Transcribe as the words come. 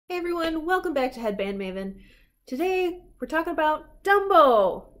Hey everyone, welcome back to Headband Maven. Today we're talking about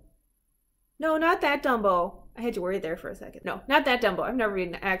Dumbo. No, not that Dumbo. I had you worried there for a second. No, not that Dumbo. I've never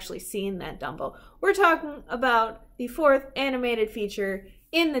even actually seen that Dumbo. We're talking about the fourth animated feature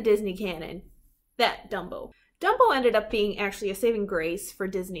in the Disney canon, that Dumbo. Dumbo ended up being actually a saving grace for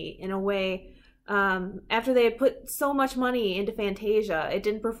Disney in a way. After they had put so much money into Fantasia, it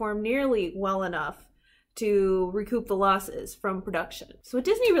didn't perform nearly well enough to recoup the losses from production. So what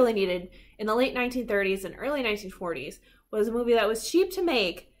Disney really needed in the late 1930s and early 1940s was a movie that was cheap to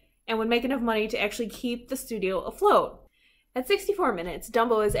make and would make enough money to actually keep the studio afloat. At 64 minutes,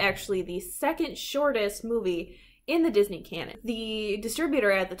 Dumbo is actually the second shortest movie in the Disney canon. The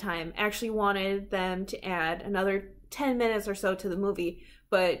distributor at the time actually wanted them to add another 10 minutes or so to the movie,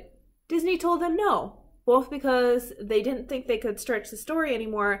 but Disney told them no. Both because they didn't think they could stretch the story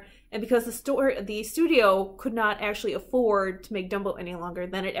anymore, and because the studio could not actually afford to make Dumbo any longer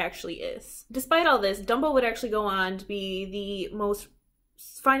than it actually is. Despite all this, Dumbo would actually go on to be the most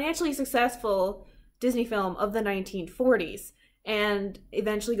financially successful Disney film of the 1940s, and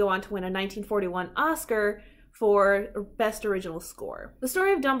eventually go on to win a 1941 Oscar for Best Original Score. The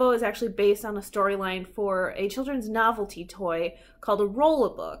story of Dumbo is actually based on a storyline for a children's novelty toy called a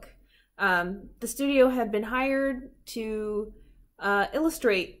Roll-a-Book. The studio had been hired to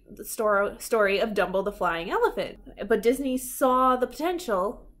illustrate the story of Dumbo the Flying Elephant, but Disney saw the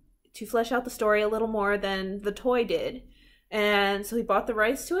potential to flesh out the story a little more than the toy did, and so he bought the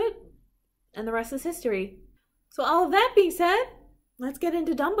rights to it, and the rest is history. So all of that being said, let's get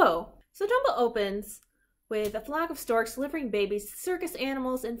into Dumbo. So Dumbo opens with a flock of storks delivering babies to circus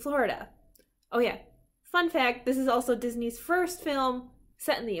animals in Florida. Oh yeah, fun fact, this is also Disney's first film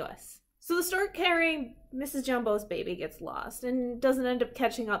set in the US. So the stork carrying Mrs. Jumbo's baby gets lost and doesn't end up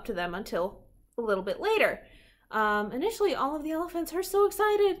catching up to them until a little bit later. Initially, all of the elephants are so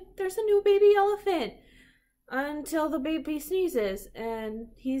excited. There's a new baby elephant. Until the baby sneezes and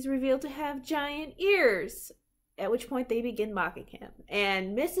he's revealed to have giant ears. At which point they begin mocking him.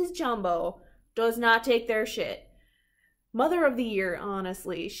 And Mrs. Jumbo does not take their shit. Mother of the Year,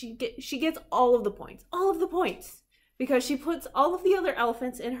 honestly. She gets all of the points. All of the points. Because she puts all of the other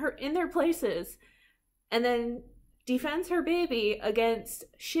elephants in their places and then defends her baby against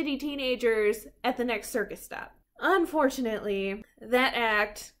shitty teenagers at the next circus stop. Unfortunately, that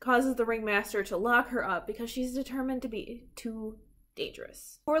act causes the ringmaster to lock her up because she's determined to be too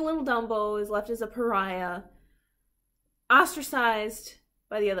dangerous. Poor little Dumbo is left as a pariah, ostracized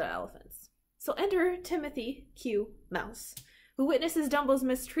by the other elephants. So enter Timothy Q. Mouse, who witnesses Dumbo's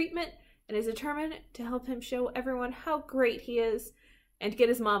mistreatment and is determined to help him show everyone how great he is and to get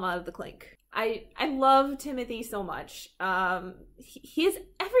his mom out of the clink. I love Timothy so much. He is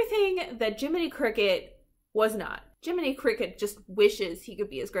everything that Jiminy Cricket was not. Jiminy Cricket just wishes he could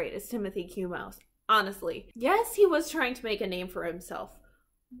be as great as Timothy Q. Mouse, honestly. Yes, he was trying to make a name for himself,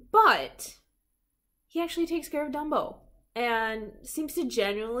 but he actually takes care of Dumbo and seems to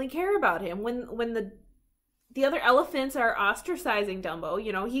genuinely care about him. When the other elephants are ostracizing Dumbo,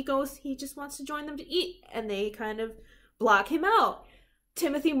 you know, he just wants to join them to eat, and they kind of block him out.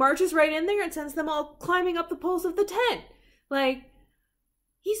 Timothy marches right in there and sends them all climbing up the poles of the tent. Like,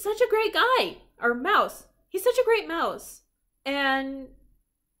 he's such a great guy. Or mouse. He's such a great mouse. And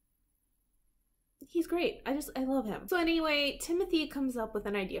he's great. I love him. So anyway, Timothy comes up with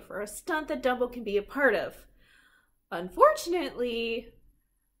an idea for a stunt that Dumbo can be a part of. Unfortunately,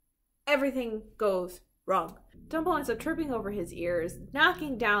 everything goes wrong. Dumbo ends up tripping over his ears,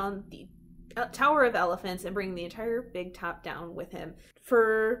 knocking down the Tower of Elephants and bringing the entire big top down with him.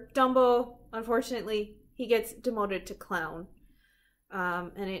 For Dumbo, unfortunately, he gets demoted to clown.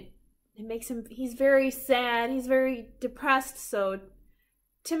 And it makes him, he's very sad, he's very depressed, so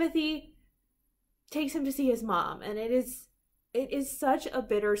Timothy takes him to see his mom, and it is such a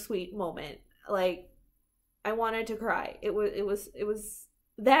bittersweet moment. Like, I wanted to cry. It was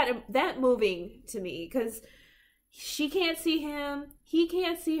that moving to me, because she can't see him, he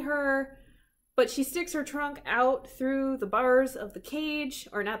can't see her, but she sticks her trunk out through the bars of the cage,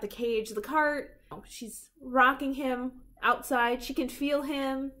 or not the cage, the cart. She's rocking him outside, she can feel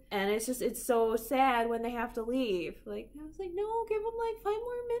him, and it's so sad when they have to leave. Like, I was like, no, give him like 5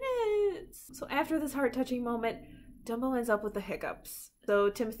 more minutes. So after this heart-touching moment, Dumbo ends up with the hiccups. So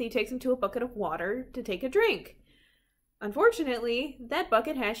Timothy takes him to a bucket of water to take a drink. Unfortunately, that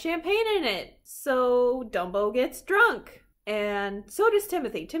bucket has champagne in it, so Dumbo gets drunk. And so does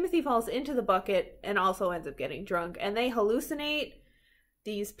Timothy. Timothy falls into the bucket and also ends up getting drunk, and they hallucinate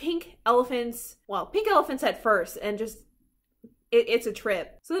these pink elephants. Well, pink elephants at first, and just, it's a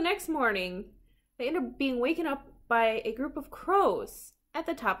trip. So the next morning, they end up being waken up by a group of crows at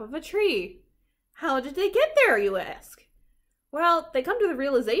the top of a tree. How did they get there, you ask? Well, they come to the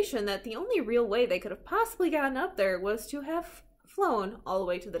realization that the only real way they could have possibly gotten up there was to have flown all the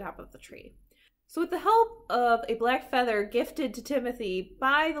way to the top of the tree. So with the help of a black feather gifted to Timothy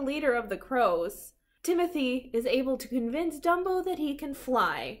by the leader of the crows, Timothy is able to convince Dumbo that he can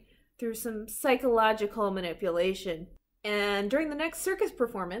fly through some psychological manipulation. And during the next circus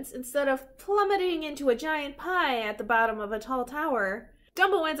performance, instead of plummeting into a giant pie at the bottom of a tall tower,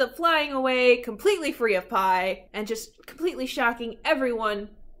 Dumbo ends up flying away completely free of pie and just completely shocking everyone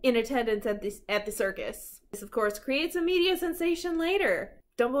in attendance at the circus. This, of course, creates a media sensation later.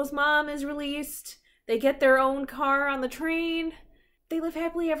 Dumbo's mom is released. They get their own car on the train. They live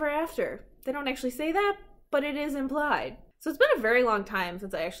happily ever after. They don't actually say that, but it is implied. So it's been a very long time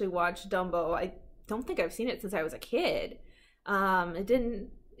since I actually watched Dumbo. I don't think I've seen it since I was a kid. It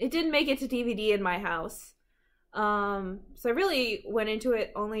didn't make it to DVD in my house. So I really went into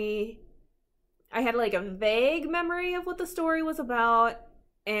it only, I had like a vague memory of what the story was about,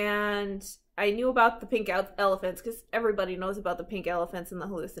 and I knew about the pink elephants because everybody knows about the pink elephants and the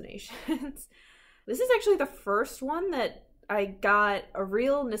hallucinations. This is actually the first one that I got a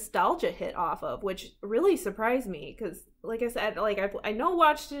real nostalgia hit off of, which really surprised me because, like I said, like I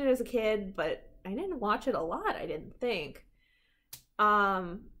watched it as a kid, but I didn't watch it a lot, I didn't think.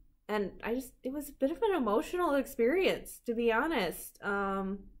 And it was a bit of an emotional experience, to be honest.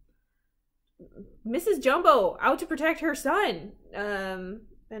 Mrs. Jumbo out to protect her son, and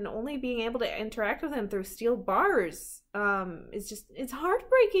only being able to interact with him through steel bars, it's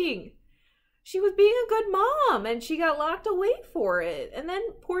heartbreaking. She was being a good mom, and she got locked away for it. And then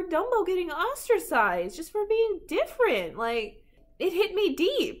poor Dumbo getting ostracized just for being different. Like, it hit me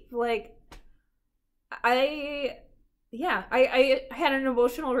deep. Like, I had an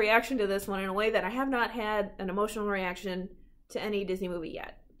emotional reaction to this one in a way that I have not had an emotional reaction to any Disney movie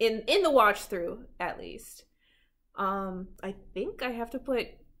yet. In the watch through, at least. I think I have to put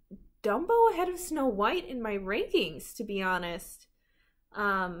Dumbo ahead of Snow White in my rankings, to be honest.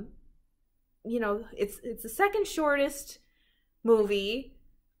 You know, it's the second shortest movie.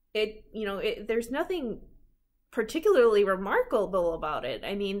 There's nothing particularly remarkable about it.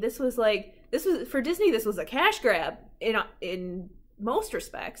 I mean, this was for Disney, this was a cash grab in most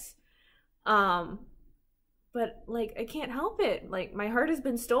respects. But like, I can't help it. Like, my heart has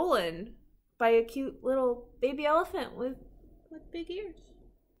been stolen by a cute little baby elephant with big ears.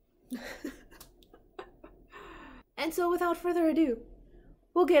 And so without further ado,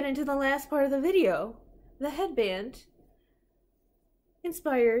 we'll get into the last part of the video, the headband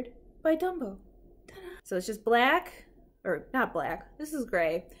inspired by Dumbo. Ta-da. So it's just black, or not black, this is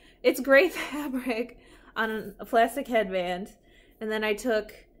gray. It's gray fabric on a plastic headband, and then I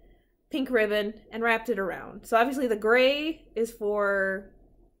took pink ribbon and wrapped it around. So obviously the gray is for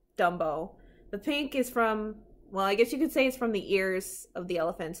Dumbo. The pink is from, well, I guess you could say it's from the ears of the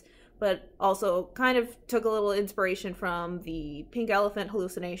elephants, but also kind of took a little inspiration from the pink elephant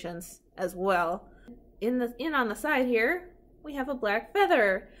hallucinations as well. In on the side here, we have a black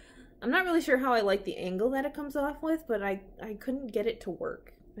feather. I'm not really sure how I like the angle that it comes off with, but I couldn't get it to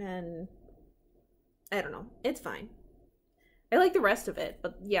work. And I don't know. It's fine. I like the rest of it,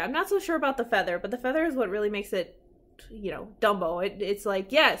 but yeah, I'm not so sure about the feather, but the feather is what really makes it, Dumbo. It's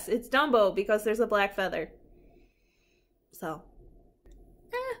like, yes, it's Dumbo because there's a black feather. So.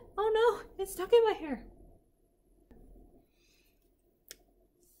 Oh no, it's stuck in my hair.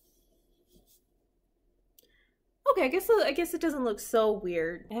 Okay, I guess it doesn't look so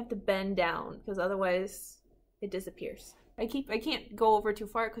weird. I have to bend down because otherwise it disappears. I can't go over too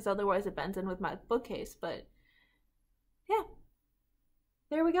far because otherwise it bends in with my bookcase, but yeah.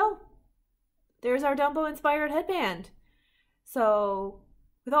 There we go. There's our Dumbo inspired headband. So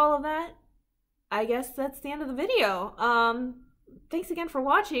with all of that, I guess that's the end of the video. Thanks again for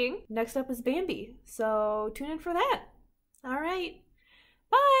watching. Next up is Bambi, so tune in for that. All right.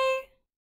 Bye.